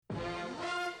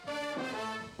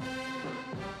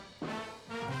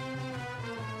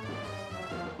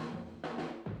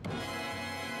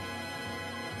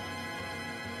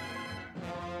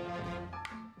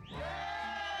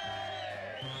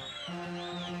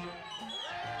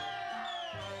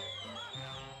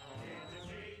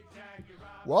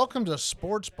Welcome to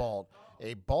Sports Balt,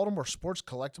 a Baltimore sports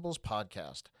collectibles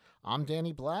podcast. I'm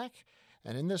Danny Black,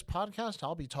 and in this podcast,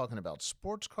 I'll be talking about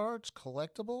sports cards,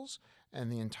 collectibles,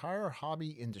 and the entire hobby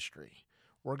industry.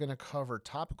 We're going to cover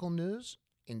topical news,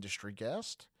 industry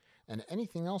guests, and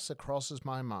anything else that crosses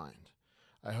my mind.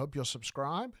 I hope you'll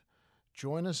subscribe,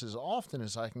 join us as often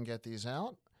as I can get these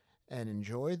out, and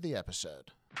enjoy the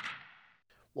episode.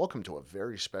 Welcome to a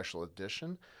very special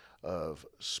edition of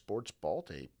Sports Balt,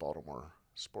 a Baltimore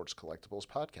sports collectibles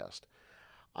podcast.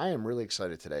 I am really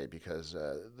excited today because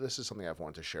this is something I've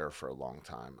wanted to share for a long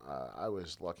time. I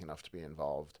was lucky enough to be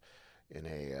involved in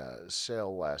a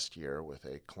sale last year with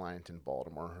a client in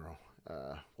Baltimore who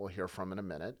we'll hear from in a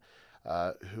minute,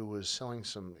 who was selling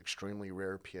some extremely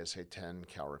rare PSA 10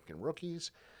 Cal Ripken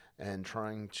rookies and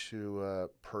trying to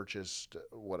purchase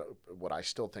what I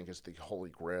still think is the holy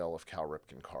grail of Cal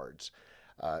Ripken cards.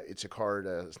 It's a card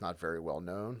that's not very well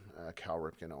known. Cal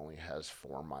Ripken only has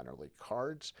 4 minor league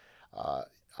cards.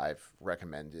 I've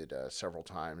recommended several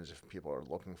times if people are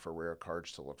looking for rare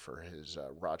cards to look for his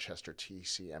Rochester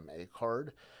TCMA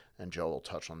card, and Joe will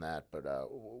touch on that. But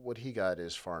what he got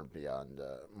is far and beyond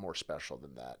more special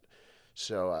than that.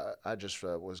 So I just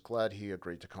was glad he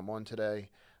agreed to come on today.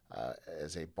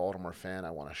 As a Baltimore fan,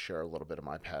 I want to share a little bit of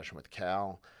my passion with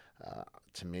Cal.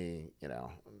 To me,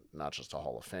 not just a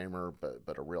Hall of Famer,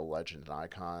 but a real legend and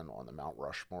icon on the Mount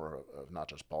Rushmore of not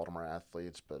just Baltimore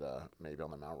athletes, but maybe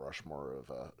on the Mount Rushmore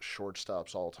of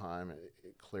shortstops all time.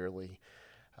 Clearly,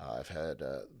 I've had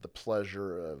the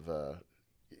pleasure of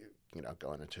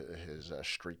going into his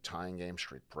streak tying game,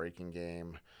 streak breaking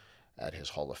game, at his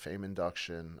Hall of Fame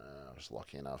induction. I was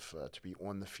lucky enough to be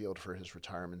on the field for his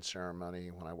retirement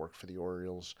ceremony when I worked for the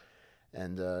Orioles.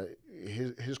 And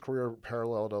his career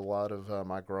paralleled a lot of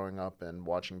my growing up and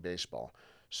watching baseball.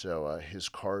 So his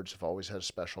cards have always had a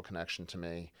special connection to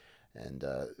me. And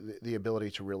the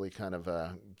ability to really kind of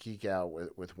geek out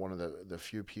with one of the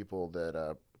few people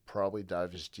that probably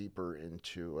dives deeper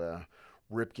into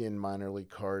Ripken minor league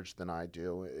cards than I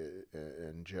do.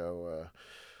 And Joe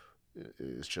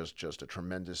is just a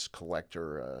tremendous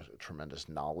collector, a tremendous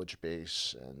knowledge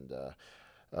base, and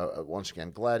once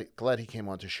again, glad he came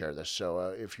on to share this.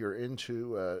 So if you're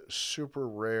into super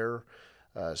rare,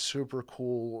 super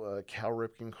cool Cal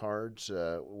Ripken cards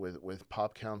with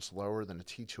pop counts lower than a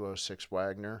T206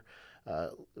 Wagner,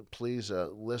 please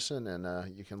listen,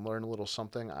 and you can learn a little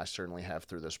something. I certainly have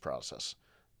through this process.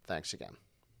 Thanks again.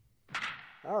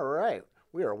 All right.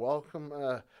 We are welcome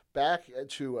back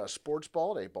to Sports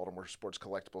Ball, a Baltimore Sports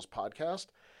Collectibles podcast.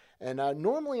 And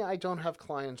normally I don't have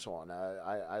clients on.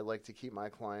 I like to keep my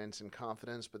clients in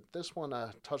confidence, but this one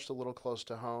touched a little close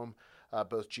to home,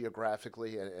 both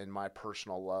geographically and my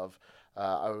personal love.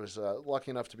 I was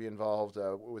lucky enough to be involved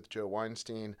with Joe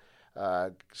Weinstein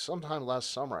sometime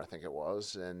last summer, I think it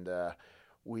was, and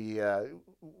we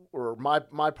or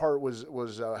my part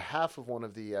was half of one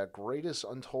of the greatest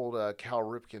untold Cal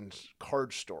Ripken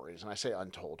card stories, and I say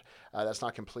untold. That's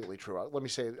not completely true. Let me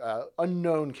say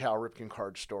unknown Cal Ripken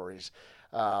card stories.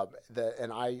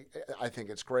 And I think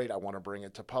it's great. I want to bring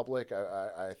it to public.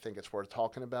 I think it's worth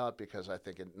talking about because I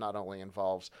think it not only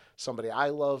involves somebody I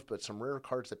love, but some rare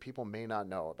cards that people may not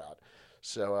know about.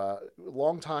 So,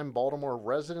 longtime Baltimore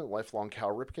resident, lifelong Cal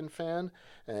Ripken fan,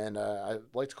 and I'd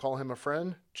like to call him a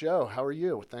friend. Joe, how are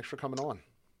you? Thanks for coming on.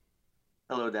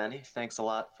 Hello, Danny. Thanks a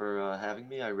lot for having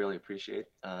me. I really appreciate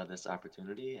this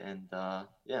opportunity. And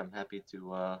yeah, I'm happy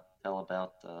to tell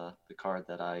about the card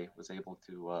that I was able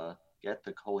to get,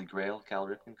 the Holy Grail Cal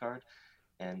Ripken card,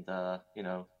 and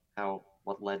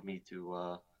what led me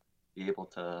to be able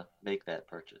to make that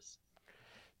purchase.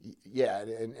 Yeah,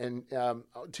 and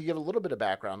to give a little bit of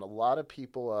background, a lot of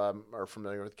people are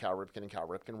familiar with Cal Ripken and Cal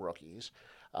Ripken rookies.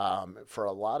 For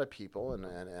a lot of people,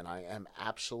 and I am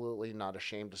absolutely not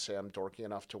ashamed to say I'm dorky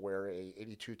enough to wear a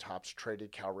 82 Tops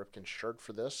traded Cal Ripken shirt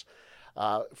for this.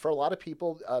 For a lot of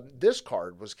people, this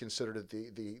card was considered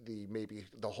the maybe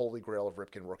the holy grail of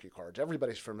Ripken rookie cards.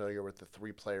 Everybody's familiar with the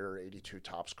 3-player 82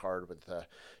 Tops card with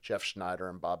Jeff Schneider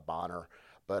and Bob Bonner,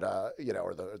 but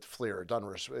or the Fleer or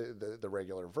Dunruss, the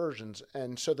regular versions.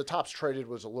 And so the Tops traded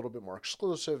was a little bit more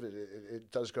exclusive.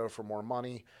 It does go for more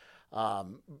money,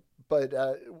 um, but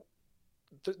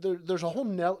there's a whole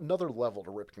another level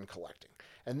to Ripken collecting,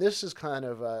 and this is kind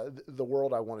of the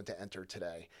world I wanted to enter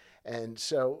today. And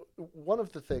so one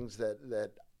of the things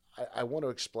that I want to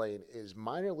explain is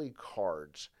minor league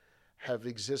cards have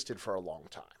existed for a long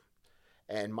time.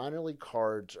 And minor league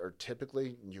cards are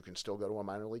typically, you can still go to a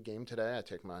minor league game today. I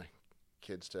take my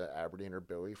kids to Aberdeen or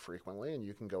Bowie frequently, and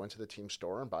you can go into the team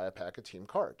store and buy a pack of team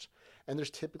cards. And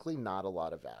there's typically not a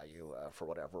lot of value for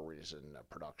whatever reason,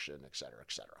 production, et cetera,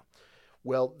 et cetera.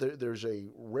 Well, there's a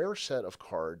rare set of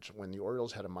cards when the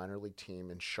Orioles had a minor league team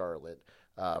in Charlotte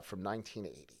from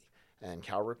 1980. And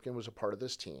Cal Ripken was a part of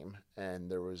this team,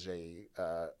 and there was a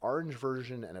orange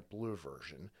version and a blue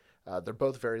version. They're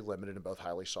both very limited and both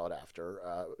highly sought after,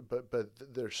 but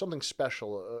there's something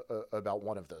special about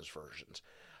one of those versions.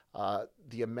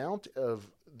 The amount of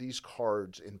these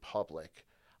cards in public,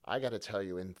 I got to tell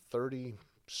you, in 30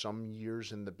 some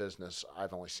years in the business,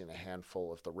 I've only seen a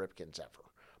handful of the Ripkins ever,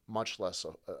 much less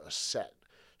a set.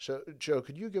 So, Joe,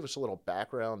 could you give us a little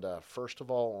background, first of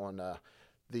all, on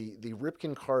the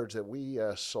Ripken cards that we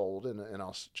sold, and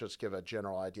I'll just give a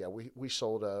general idea. We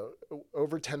sold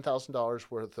over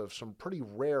 $10,000 worth of some pretty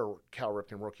rare Cal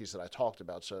Ripken rookies that I talked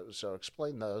about. So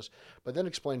explain those, but then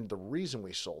explain the reason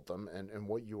we sold them and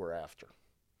what you were after.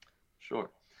 Sure.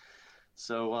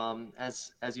 So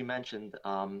as you mentioned,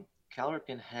 Cal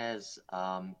Ripken has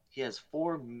he has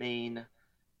four main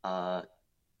uh,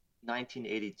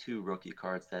 1982 rookie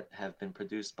cards that have been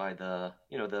produced by the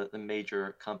the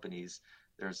major companies.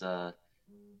 There's a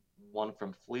one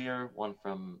from Fleer, one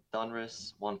from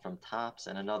Donruss, one from Topps,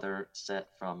 and another set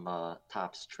from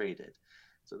Topps Traded.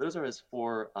 So those are his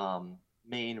four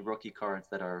main rookie cards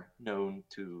that are known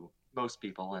to most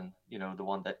people, and the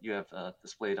one that you have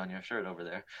displayed on your shirt over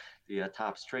there, the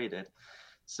Topps Traded.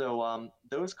 So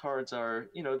those cards are,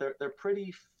 they're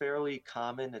pretty fairly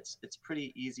common. It's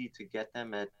pretty easy to get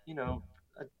them at,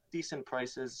 decent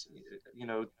prices.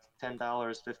 $10,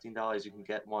 $15. You can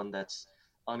get one that's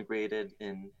ungraded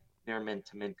in near mint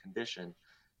to mint condition.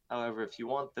 However, if you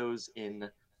want those in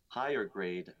higher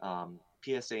grade,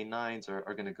 PSA nines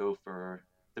are going to go for,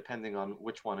 depending on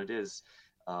which one it is.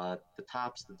 The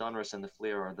Topps, the Donruss, and the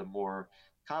Fleer are the more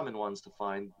common ones to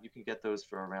find. You can get those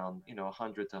for around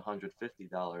 $100 to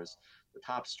 $150. The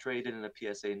Topps traded in a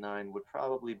PSA 9 would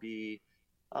probably be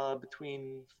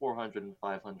between $400 and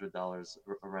 $500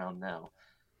 around now.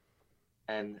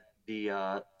 And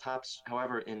the Topps,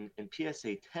 however, in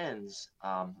PSA 10s,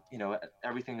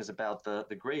 everything is about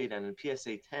the grade, and in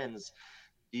PSA 10s,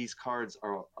 these cards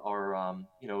are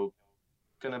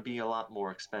going to be a lot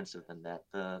more expensive than that.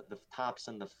 The Topps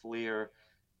and the Fleer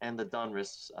and the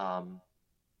Donruss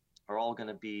are all going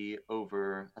to be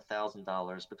over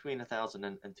 $1,000, between 1,000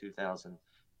 and 2,000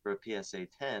 for a PSA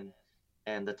 10,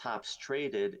 and the Topps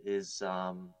traded is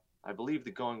I believe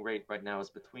the going rate right now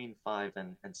is between five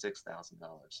and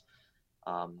 $6,000.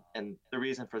 And the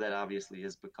reason for that obviously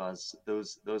is because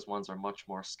those ones are much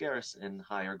more scarce and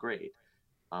higher grade.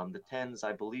 The tens,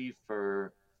 I believe,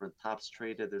 for the Topps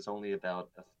traded, there's only about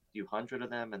a few hundred of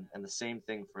them, and the same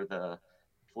thing for the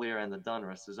Fleer and the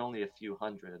Donruss. There's only a few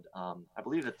hundred. I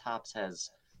believe the Topps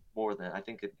has more than. I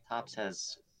think Topps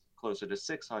has closer to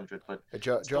 600, but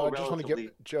Joe, still I just want to give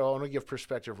relatively Joe. I want to give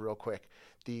perspective real quick.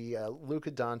 The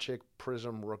Luka Doncic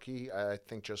Prism rookie, I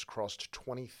think, just crossed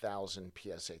 20,000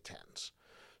 PSA tens.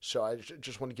 So I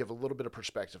just want to give a little bit of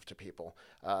perspective to people.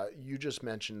 You just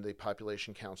mentioned the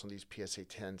population counts on these PSA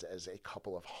tens as a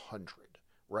couple of hundred,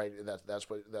 right? That's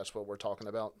what we're talking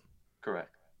about.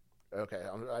 correct. Okay,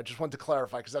 I just want to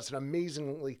clarify because that's an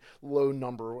amazingly low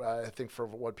number, I think, for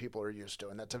what people are used to,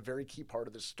 and that's a very key part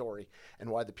of this story and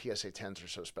why the PSA tens are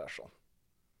so special.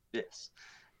 Yes.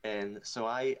 And so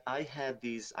I had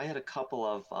these. I had a couple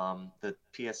of the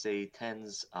PSA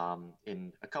 10s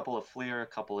in a couple of Fleer, a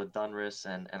couple of Donruss,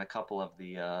 and a couple of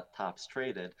the Topps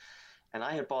traded. And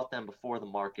I had bought them before the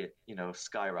market,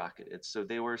 skyrocketed. So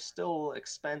they were still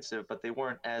expensive, but they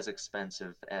weren't as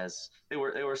expensive as they were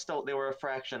a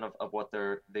fraction of what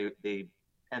they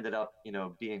ended up,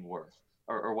 being worth,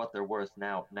 or what they're worth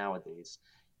nowadays.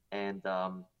 And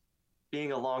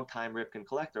being a longtime Ripken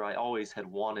collector, I always had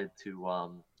wanted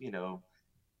to,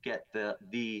 get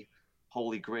the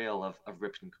holy grail of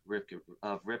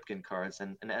Ripken cards.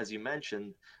 And as you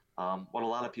mentioned, what a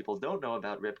lot of people don't know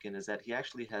about Ripken is that he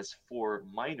actually has four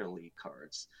minor league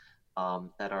cards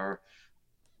that are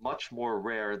much more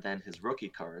rare than his rookie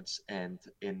cards, and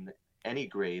in any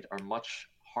grade are much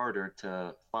harder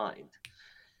to find.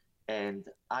 And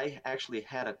I actually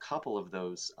had a couple of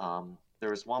those. There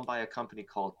was one by a company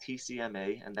called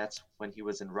TCMA, and that's when he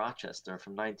was in Rochester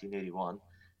from 1981.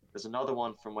 There's another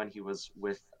one from when he was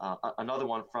with another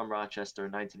one from Rochester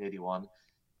in 1981.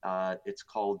 It's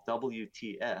called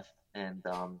WTF, and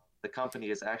the company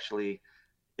is actually,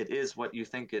 it is what you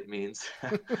think it means.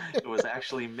 It was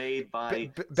actually made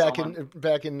by someone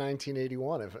Back in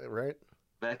 1981, right?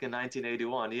 back in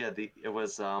 1981. Yeah, it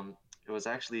was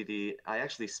actually the I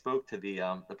actually spoke to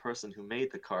the person who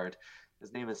made the card.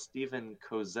 His name is Stephen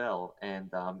Kozel,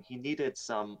 and he needed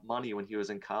some money when he was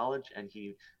in college, and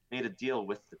he made a deal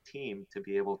with the team to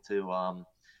be able to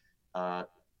uh,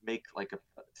 make like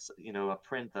a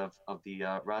print of the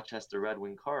Rochester Red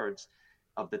Wing cards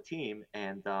of the team,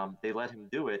 and they let him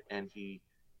do it, and he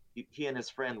and his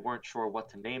friend weren't sure what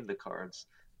to name the cards,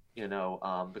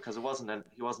 because he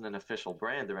wasn't an official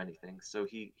brand or anything. So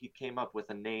he came up with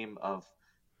a name of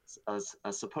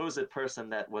a supposed person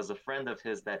that was a friend of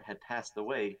his that had passed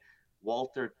away,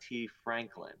 Walter T.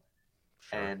 Franklin,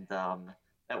 Sure. and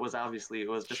that was obviously, it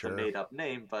was just a Sure. made up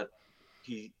name, but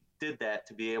he did that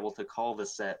to be able to call the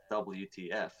set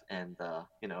WTF, and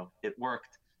it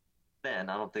worked then.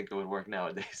 I don't think it would work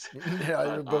nowadays,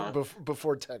 Yeah, but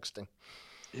before texting.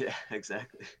 yeah,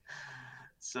 exactly.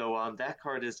 So that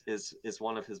card is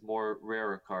one of his more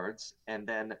rarer cards, and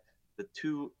then the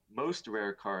two most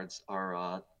rare cards are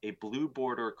a blue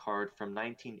border card from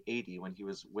 1980 when he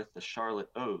was with the Charlotte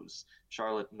O's,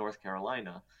 Charlotte, North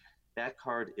Carolina. That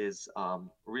card is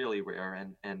really rare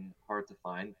and hard to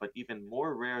find, but even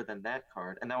more rare than that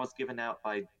card, and that was given out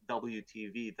by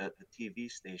WTV, the TV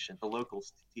station, the local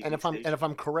And TV if station.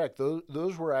 I'm correct,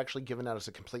 those were actually given out as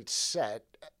a complete set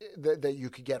that you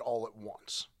could get all at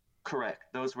once. Correct.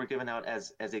 Those were given out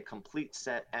as a complete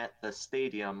set at the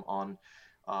stadium on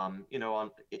in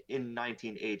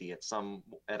 1980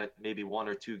 at maybe one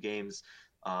or two games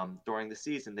during the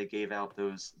season. They gave out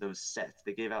those sets.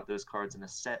 They gave out those cards in a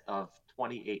set of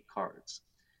 28 cards.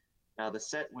 Now the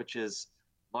set which is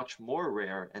much more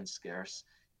rare and scarce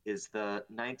is the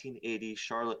 1980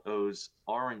 Charlotte O's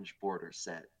orange border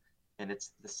set, and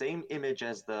it's the same image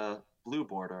as the blue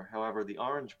border. However, the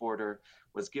orange border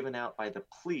was given out by the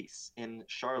police in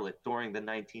Charlotte during the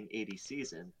 1980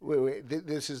 season. Wait.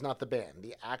 This is not the band.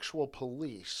 The actual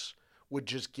police would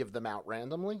just give them out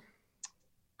randomly.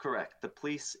 Correct. The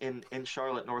police in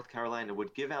Charlotte, North Carolina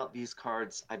would give out these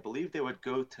cards. I believe they would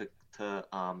go to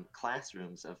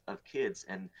classrooms of kids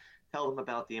and tell them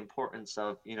about the importance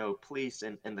of, police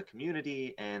in the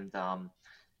community, and,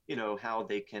 how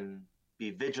they can be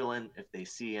vigilant if they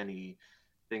see any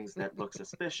things that look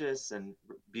suspicious, and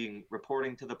being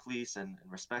reporting to the police, and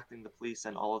respecting the police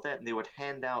and all of that. And they would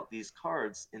hand out these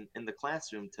cards in the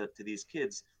classroom to these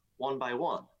kids one by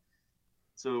one.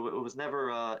 So it was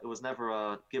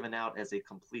never given out as a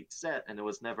complete set, and it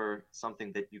was never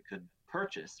something that you could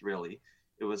purchase really.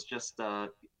 It was just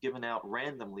given out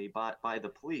randomly by the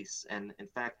police, and in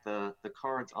fact the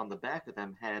cards on the back of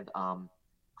them had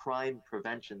crime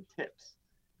prevention tips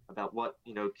about what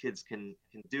kids can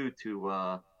do to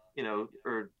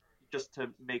or just to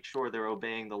make sure they're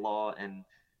obeying the law, and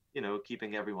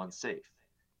keeping everyone safe.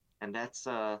 And that's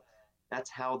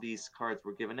how these cards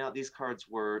were given out. These cards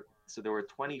were, so there were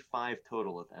 25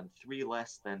 total of them, three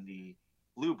less than the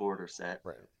blue border set.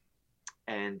 Right.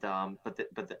 And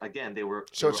again, they So were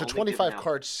it's a only given 25 out.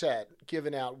 card set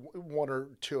given out one or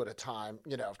two at a time,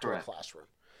 to a Correct. classroom.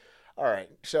 All right.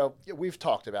 So we've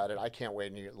talked about it. I can't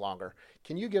wait any longer.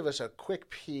 Can you give us a quick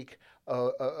peek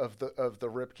of the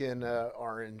Ripken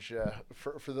orange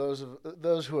for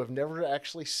those who have never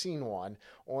actually seen one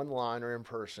online or in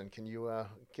person? Can you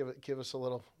give us a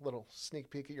little sneak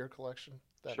peek at your collection?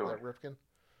 That Sure. Ripken.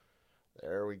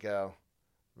 There we go.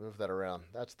 Move that around.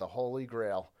 That's the holy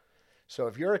grail. So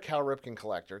if you're a Cal Ripken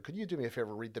collector, could you do me a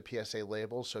favor, read the PSA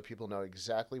labels so people know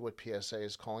exactly what PSA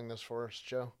is calling this for us,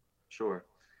 Joe? Sure.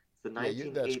 It's the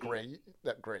Yeah, that's 1980 great.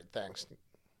 That great. Thanks.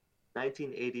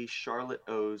 1980 Charlotte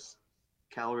O's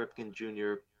Cal Ripken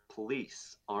Jr.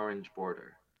 Police Orange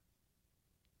Border.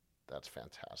 That's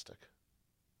fantastic.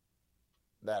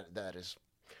 That is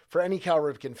for any Cal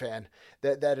Ripken fan.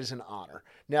 That is an honor.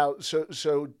 Now,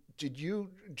 so did you?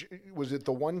 Was it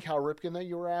the one Cal Ripken that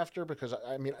you were after? Because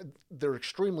I mean, they're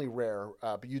extremely rare,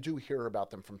 but you do hear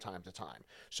about them from time to time.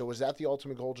 So was that the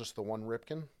ultimate goal? Just the one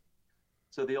Ripken?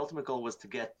 So the ultimate goal was to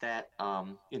get that,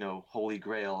 holy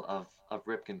grail of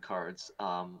Ripken cards.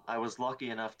 I was lucky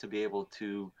enough to be able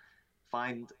to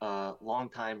find a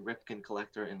longtime Ripken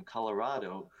collector in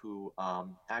Colorado who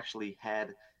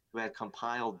had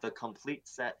compiled the complete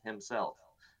set himself,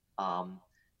 um,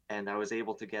 and I was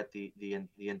able to get the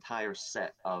entire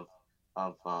set of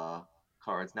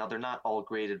cards. Now they're not all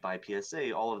graded by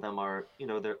PSA. All of them are,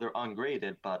 they're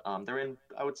ungraded, but they're in,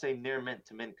 I would say, near mint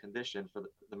to mint condition for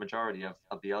the majority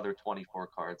of the other 24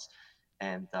 cards.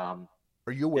 And Are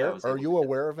you yeah, I aware? was Are able you to get.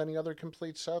 aware of any other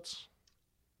complete sets?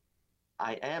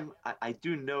 I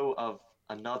do know of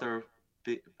another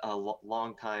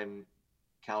long time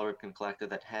Cal Ripken collector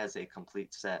that has a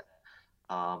complete set.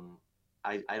 Um,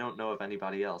 I don't know of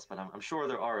anybody else, but I'm sure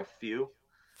there are a few.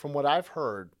 From what I've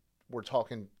heard, we're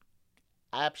talking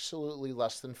absolutely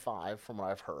less than five. From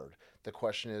what I've heard, the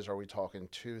question is, are we talking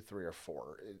two, three, or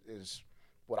four? Is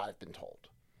what I've been told.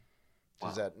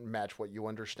 Does Wow. that match what you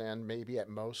understand? Maybe at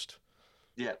most.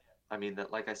 Yeah, I mean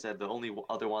that. Like I said, the only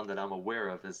other one that I'm aware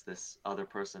of is this other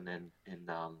person in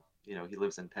he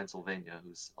lives in Pennsylvania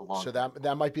who's a So longtime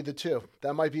that might be the two.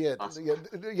 That might be it. possible.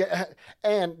 Yeah, yeah.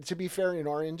 And to be fair, in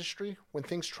our industry, when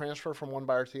things transfer from one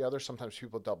buyer to the other, sometimes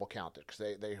people double count it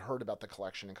because they heard about the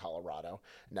collection in Colorado.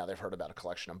 Now they've heard about a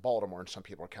collection in Baltimore, and some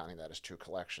people are counting that as two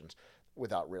collections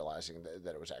without realizing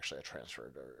that it was actually a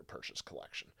transferred or purchased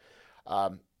collection.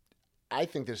 Um, I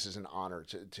think this is an honor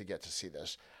to get to see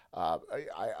this.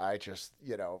 I just,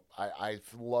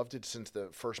 I've loved it since the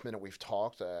first minute we've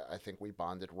talked. I think we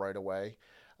bonded right away.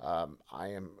 I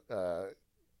am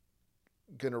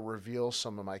going to reveal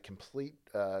some of my complete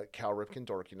Cal Ripken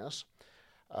dorkiness.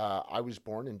 I was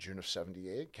born in June of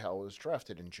 '78. Cal was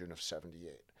drafted in June of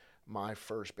 '78. My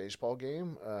first baseball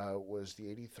game was the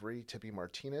 '83 Tippy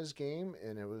Martinez game,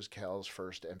 and it was Cal's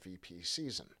first MVP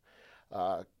season.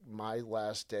 My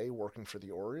last day working for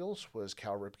the Orioles was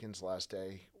Cal Ripken's last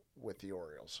day with the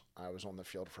Orioles. I was on the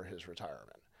field for his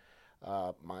retirement.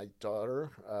 My daughter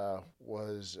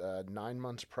was 9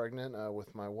 months pregnant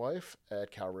with my wife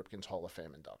at Cal Ripken's Hall of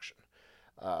Fame induction.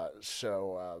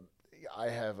 So I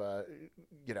have,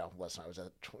 listen, I was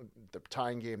at the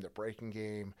tying game, the breaking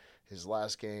game, his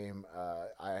last game.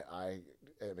 I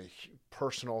am a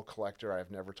personal collector.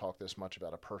 I've never talked this much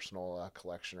about a personal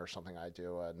collection or something I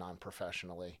do non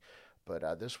professionally.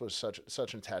 But this was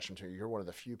such an attachment to you. You're one of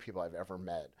the few people I've ever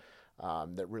met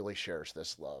that really shares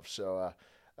this love. So,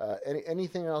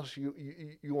 anything else you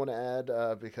want to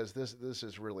add? Because this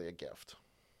is really a gift.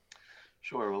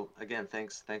 Sure. Well, again,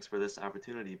 thanks for this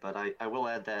opportunity. But I will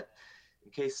add that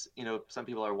in case some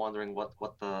people are wondering what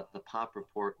the pop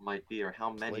report might be or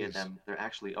how many of Please. them there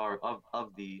actually are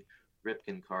of the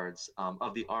Ripken cards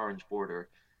of the orange border.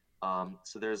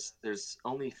 So there's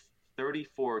only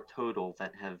 34 total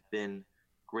that have been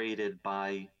graded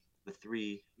by the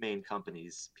three main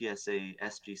companies, PSA,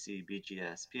 SGC,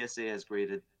 BGS. PSA has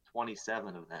graded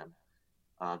 27 of them,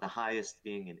 the highest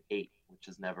being an 8, which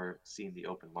has never seen the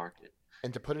open market.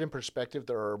 And to put it in perspective,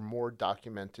 there are more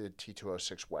documented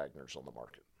T206 Wagners on the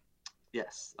market.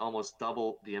 Yes, almost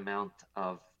double the amount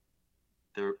of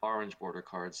the orange border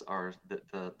cards are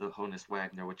the Honus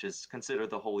Wagner, which is considered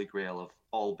the holy grail of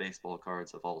all baseball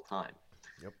cards of all time.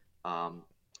 Yep. Um,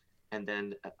 and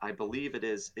then I believe it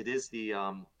is the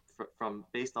from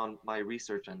based on my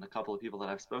research and a couple of people that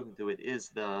I've spoken to, it is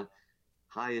the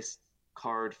highest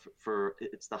card for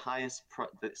it's the highest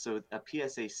so a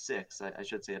PSA 6 I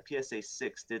should say a PSA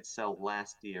 6 did sell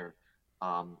last year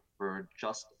for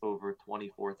just over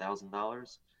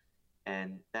 $24,000,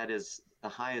 and that is the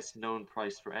highest known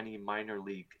price for any minor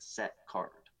league set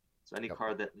card. So any Yep.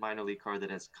 card that minor league card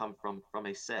that has come from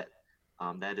a set,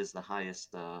 that is the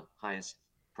highest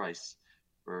price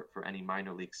for any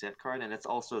minor league set card, and it's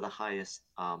also the highest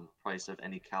price of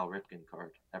any Cal Ripken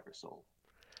card ever sold.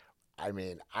 I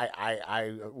mean,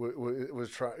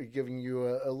 was giving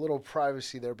you a little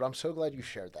privacy there, but I'm so glad you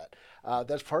shared that.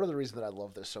 That's part of the reason that I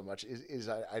love this so much is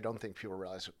I don't think people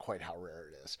realize quite how rare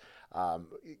it is. Um,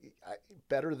 I,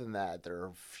 Better than that, there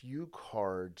are few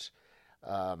cards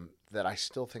that I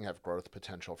still think have growth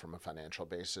potential from a financial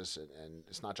basis, and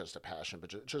it's not just a passion,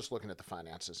 but just looking at the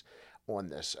finances on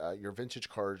this. Your vintage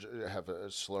cards have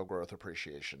a slow growth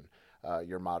appreciation.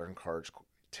 Your modern cards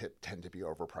tend to be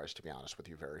overpriced. To be honest with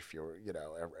you, very few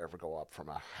ever go up from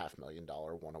a $500,000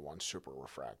 101 super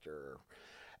refractor.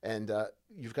 And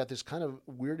you've got this kind of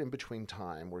weird in between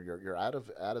time where you're out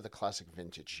of the classic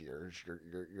vintage years.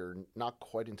 You're not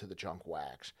quite into the junk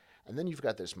wax, and then you've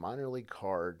got this minor league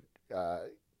card uh,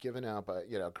 given out by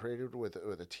created with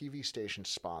a TV station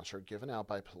sponsor, given out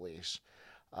by police.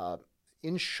 Uh,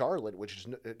 in Charlotte, which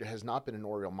it has not been an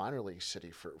Oriole minor league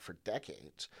city for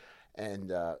decades,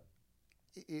 and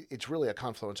it's really a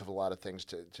confluence of a lot of things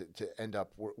to end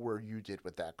up where you did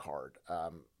with that card.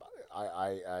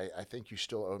 I think you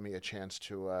still owe me a chance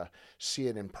to see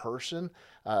it in person,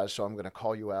 so I'm going to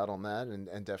call you out on that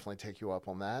and definitely take you up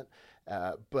on that.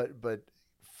 But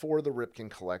for the Ripken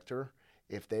collector,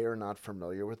 if they are not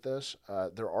familiar with this,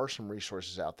 there are some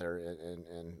resources out there,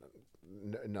 and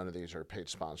none of these are paid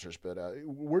sponsors. But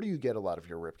where do you get a lot of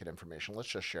your Ripken information? Let's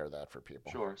just share that for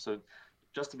people. Sure. So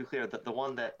just to be clear, the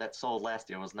one that sold last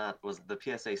year was the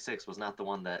PSA 6 was not the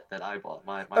one that I bought.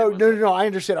 Mine Oh, was no, no, no! I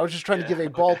understand. I was just trying to yeah, give a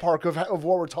okay. ballpark of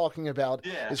what we're talking about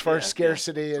Yeah, as far as yeah, yeah.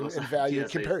 scarcity So it's and not value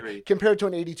PSA 3. compared to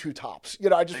an 82 tops.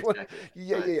 I just want. Exactly.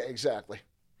 Yeah, Right. yeah, yeah, exactly.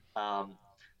 Um,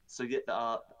 so yeah,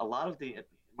 a lot of the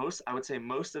most I would say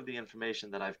most of the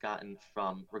information that I've gotten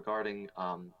from regarding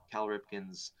Cal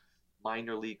Ripken's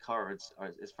minor league cards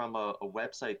is from a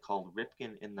website called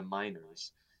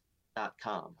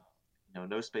ripkenintheminors.com.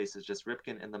 no spaces, just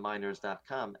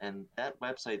ripkenandtheminors.com. And that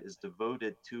website is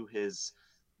devoted to his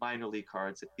minor league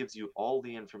cards. It gives you all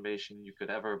the information you could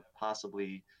ever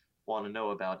possibly want to know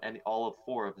about all of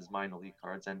 4 of his minor league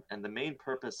cards. And the main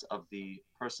purpose of the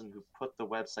person who put the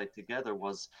website together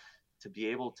was to be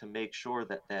able to make sure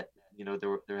that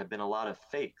there have been a lot of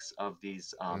fakes of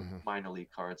these minor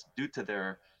league cards due to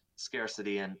their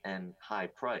scarcity and high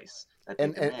price that they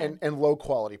demand. And low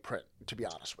quality print, to be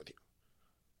honest with you.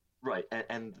 Right,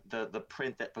 and the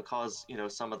print that, because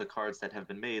some of the cards that have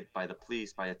been made by the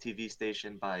police, by a TV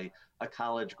station, by a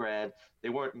college grad, they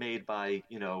weren't made by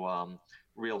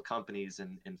real companies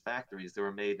in factories. They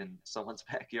were made in someone's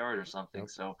backyard or something.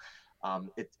 Yep. So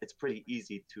it's pretty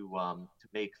easy to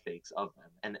make fakes of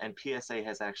them. And PSA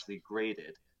has actually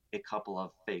graded a couple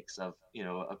of fakes of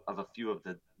a few of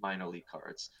the minor league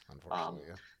cards. Unfortunately,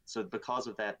 yeah. So because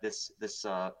of that, this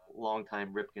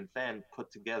longtime Ripken fan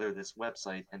put together this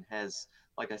website and has,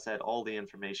 like I said, all the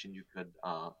information you could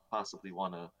possibly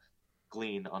want to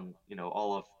glean on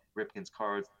all of Ripken's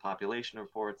cards, the population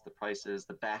reports, the prices,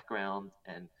 the background,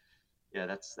 and yeah,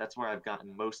 that's where I've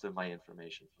gotten most of my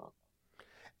information from.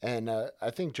 And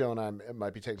I think Joe and I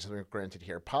might be taking something for granted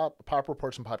here. Pop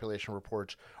reports and population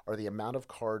reports are the amount of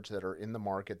cards that are in the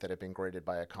market that have been graded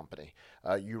by a company.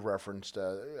 You referenced,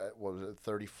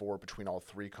 34 between all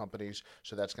 3 companies.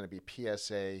 So that's going to be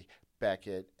PSA,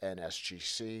 Beckett, and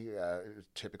SGC.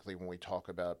 Typically, when we talk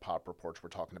about pop reports, we're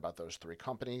talking about those 3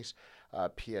 companies.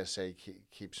 PSA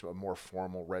keeps a more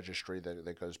formal registry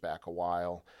that goes back a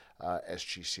while.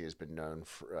 SGC has been known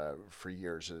for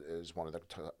years as one of the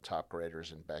top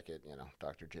graders, and Beckett,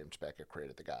 Dr. James Beckett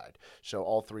created the guide. So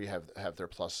all 3 have their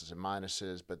pluses and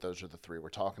minuses, but those are the 3 we're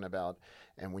talking about.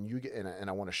 And when you get, and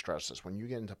I want to stress this, when you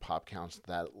get into pop counts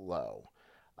that low,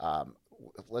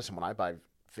 listen, when I buy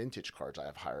vintage cards, I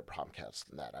have higher pop counts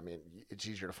than that. I mean, it's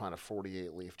easier to find a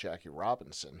 48 leaf Jackie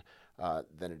Robinson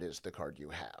than it is the card you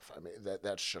have. I mean,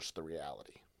 that's just the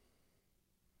reality.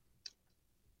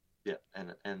 Yeah,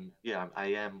 and yeah, I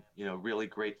am really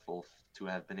grateful to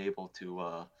have been able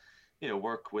to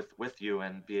work with you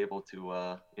and be able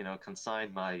to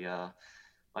consign my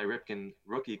my Ripken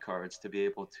rookie cards to be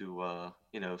able to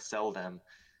sell them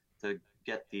to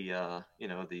get the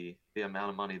the amount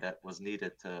of money that was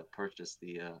needed to purchase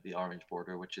the orange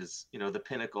border, which is the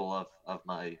pinnacle of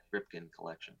my Ripken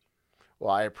collection.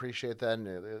 Well, I appreciate that, and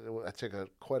it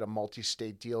took quite a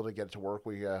multi-state deal to get it to work.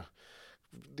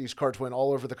 These cards went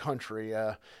all over the country,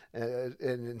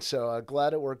 and so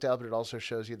glad it worked out, but it also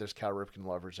shows you there's Cal Ripken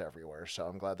lovers everywhere, so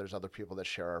I'm glad there's other people that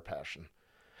share our passion.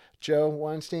 Joe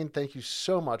Weinstein, thank you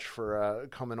so much for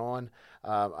coming on.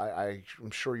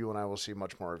 I'm sure you and I will see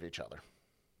much more of each other.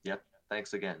 Yep.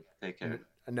 Thanks again. Take care.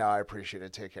 No, I appreciate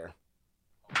it. Take care.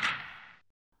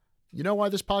 You know why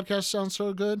this podcast sounds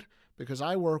so good? Because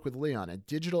I work with Leon at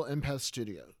Digital Empath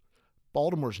Studio,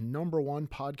 Baltimore's #1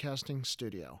 podcasting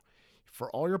studio.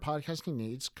 For all your podcasting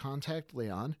needs, contact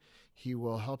Leon. He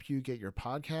will help you get your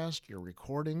podcast, your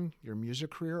recording, your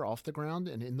music career off the ground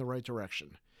and in the right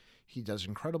direction. He does an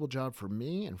incredible job for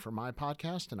me and for my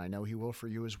podcast, and I know he will for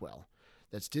you as well.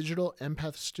 That's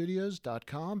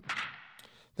digitalempathstudios.com.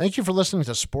 Thank you for listening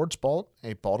to Sports Balt,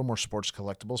 a Baltimore sports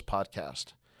collectibles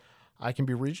podcast. I can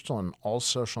be reached on all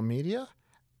social media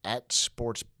at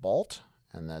SportsBalt,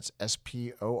 and that's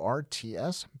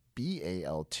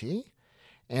SportsBalt,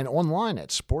 and online at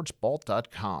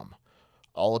sportsbalt.com.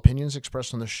 All opinions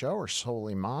expressed on the show are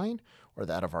solely mine or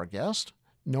that of our guest.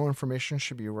 No information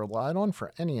should be relied on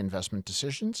for any investment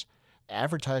decisions.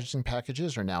 Advertising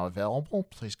packages are now available.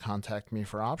 Please contact me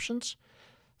for options.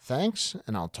 Thanks,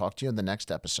 and I'll talk to you in the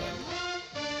next episode.